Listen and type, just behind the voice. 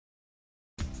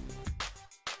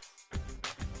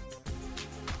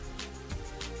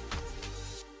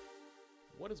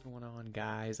What is going on,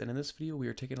 guys? And in this video we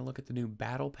are taking a look at the new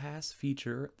Battle Pass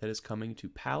feature that is coming to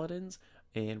Paladins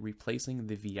and replacing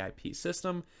the VIP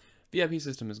system. VIP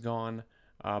system is gone.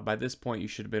 By this point you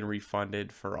should have been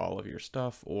refunded for all of your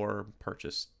stuff or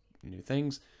purchased new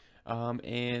things.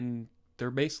 And they're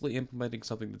basically implementing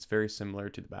something that's very similar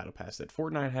to the Battle Pass that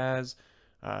Fortnite has,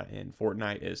 and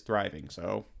Fortnite is thriving,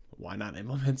 so why not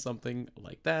implement something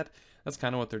like that? That's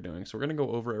kind of what they're doing. So we're going to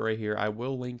go over it right here. I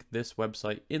will link this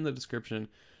website in the description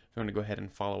if you want to go ahead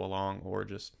and follow along or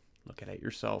just look at it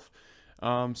yourself.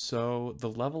 So the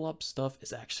level up stuff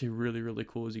is actually really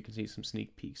cool, as you can see some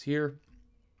sneak peeks here.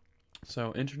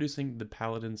 So introducing the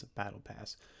Paladins Battle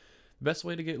Pass. The best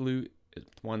way to get loot is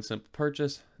one simple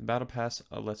purchase. The Battle Pass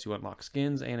lets you unlock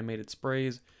skins, animated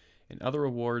sprays, and other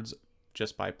rewards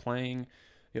just by playing.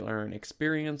 You'll earn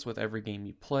experience with every game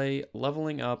you play,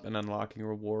 leveling up and unlocking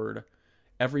reward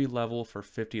every level for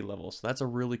 50 levels. So that's a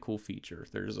really cool feature.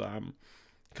 There's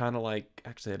kind of like,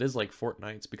 actually it is like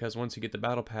Fortnite's, because once you get the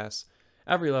Battle Pass,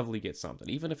 every level you get something.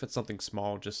 Even if it's something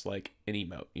small, just like an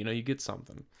emote, you know, you get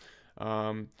something.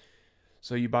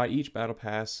 So you buy each Battle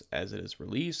Pass as it is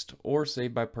released, or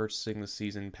save by purchasing the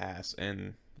Season Pass,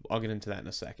 and I'll get into that in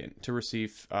a second, to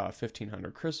receive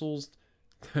 1,500 crystals.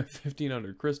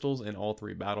 1,500 crystals in all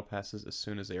 3 battle passes as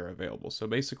soon as they are available. So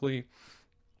basically,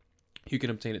 you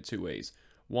can obtain it 2 ways.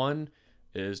 One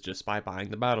is just by buying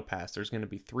the battle pass. There's going to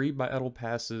be 3 battle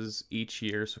passes each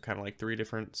year, so kind of like 3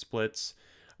 different splits,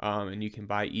 and you can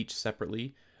buy each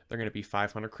separately. They're going to be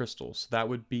 500 crystals. That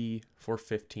would be for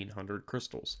 1,500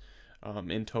 crystals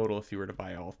in total if you were to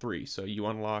buy all 3. So you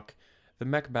unlock the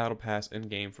mech battle pass in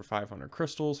game for 500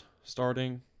 crystals. Start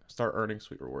earning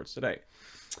sweet rewards today.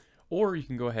 Or you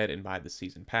can go ahead and buy the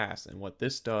season pass, and what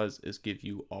this does is give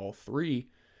you all 3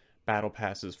 battle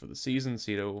passes for the season.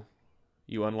 So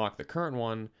you unlock the current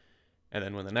one, and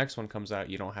then when the next one comes out,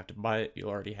 you don't have to buy it. You'll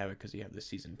already have it because you have the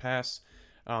season pass.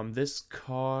 This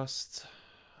costs,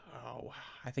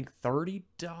 I think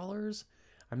 $30.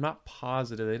 I'm not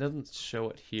positive. It doesn't show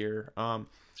it here, but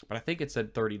I think it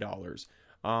said $30.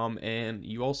 And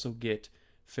you also get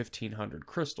 1,500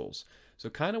 crystals. So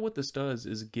kind of what this does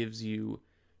is it gives you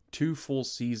 2 full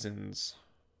seasons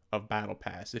of battle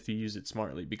pass if you use it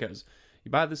smartly, because you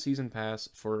buy the season pass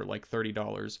for like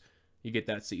 $30, you get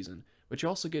that season, but you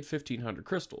also get 1,500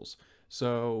 crystals.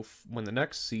 So when the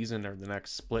next season or the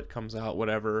next split comes out,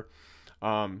 whatever,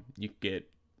 you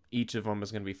get, each of them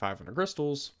is going to be 500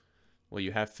 crystals. Well,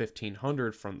 you have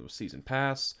 1,500 from the season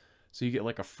pass, so you get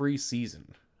like a free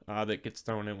season that gets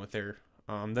thrown in with there.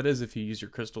 That is if you use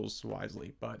your crystals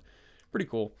wisely, but pretty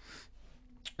cool.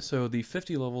 So the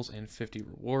 50 levels and 50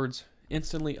 rewards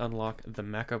instantly unlock the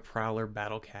Mecha Prowler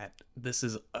Battle Cat. This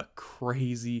is a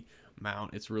crazy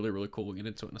mount. It's really cool. We'll get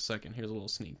into it in a second. Here's a little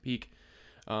sneak peek.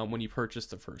 When you purchase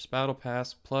the first Battle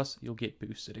Pass, plus you'll get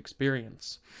boosted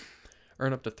experience.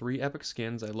 Earn up to 3 epic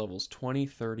skins at levels 20,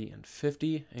 30, and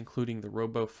 50, including the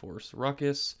Robo Force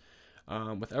Ruckus.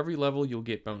 With every level, you'll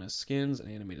get bonus skins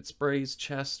and animated sprays,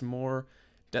 chests, more,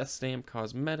 Death Stamp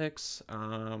cosmetics.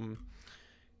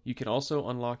 You can also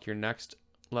unlock your next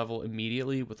level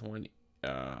immediately with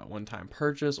one-time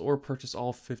purchase, or purchase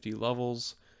all 50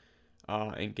 levels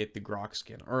and get the Grok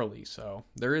skin early. So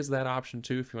there is that option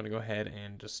too if you want to go ahead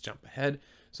and just jump ahead.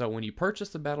 So when you purchase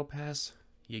the Battle Pass,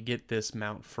 you get this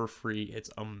mount for free.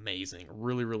 It's amazing.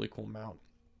 Really cool mount.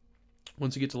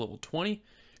 Once you get to level 20, you're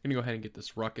going to go ahead and get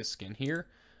this Ruckus skin here.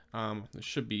 This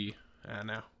should be,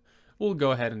 now we'll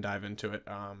go ahead and dive into it.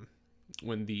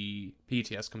 When the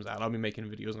PTS comes out, I'll be making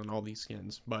videos on all these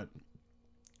skins, but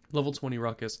level 20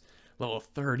 Ruckus, level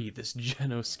 30, this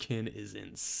Geno skin is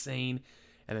insane,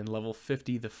 and then level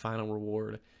 50, the final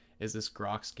reward is this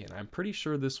Grok skin. I'm pretty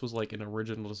sure this was like an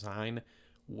original design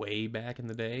way back in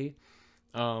the day,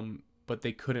 but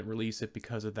they couldn't release it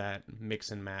because of that mix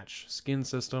and match skin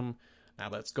system. Now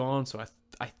that's gone, so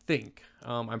I think,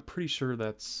 I'm pretty sure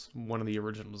that's one of the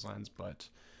original designs, but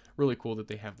really cool that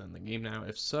they have them in the game now.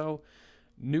 If so,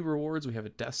 new rewards, we have a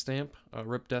Death Stamp, a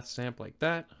Rip Death Stamp like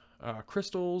that,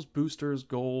 crystals, boosters,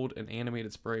 gold, and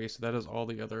animated spray. So that is all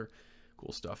the other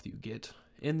cool stuff that you get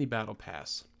in the Battle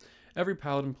Pass. Every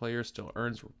Paladin player still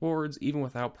earns rewards even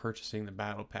without purchasing the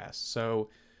Battle Pass. So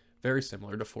very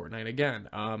similar to Fortnite again.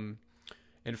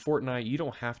 In Fortnite, you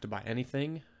don't have to buy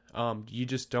anything. You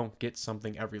just don't get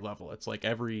something every level. It's like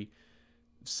every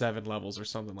 7 levels or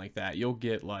something like that. You'll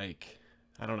get like,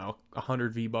 I don't know,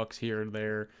 100 V-Bucks here and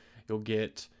there. You'll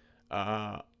get,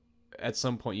 at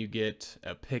some point you get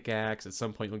a pickaxe. At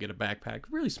some point you'll get a backpack.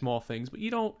 Really small things, but you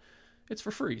don't, it's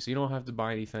for free, so you don't have to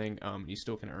buy anything. You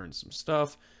still can earn some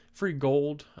stuff. Free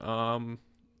gold.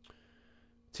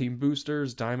 Team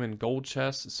boosters, diamond, gold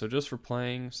chests. So just for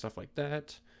playing, stuff like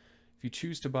that. If you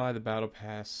choose to buy the battle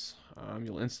pass,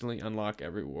 you'll instantly unlock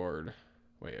every reward.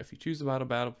 Wait, if you choose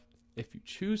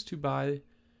to buy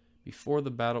before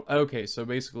the battle, okay, so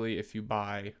basically if you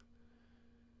buy,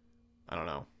 I don't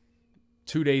know,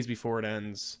 2 days before it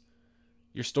ends,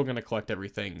 you're still going to collect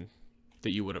everything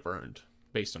that you would have earned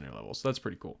based on your level. So that's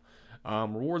pretty cool.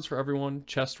 Rewards for everyone,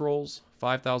 chest rolls,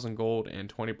 5,000 gold,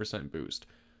 and 20% boost.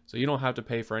 So you don't have to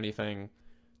pay for anything.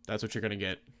 That's what you're going to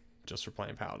get just for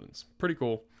playing Paladins. Pretty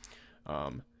cool.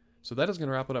 So that is going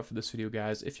to wrap it up for this video,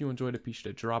 guys. If you enjoyed it, be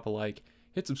sure to drop a like,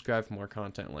 hit subscribe for more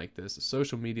content like this. The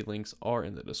social media links are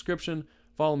in the description.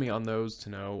 Follow me on those to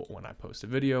know when I post a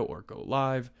video or go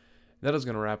live. That is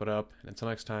going to wrap it up. And until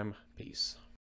next time, peace.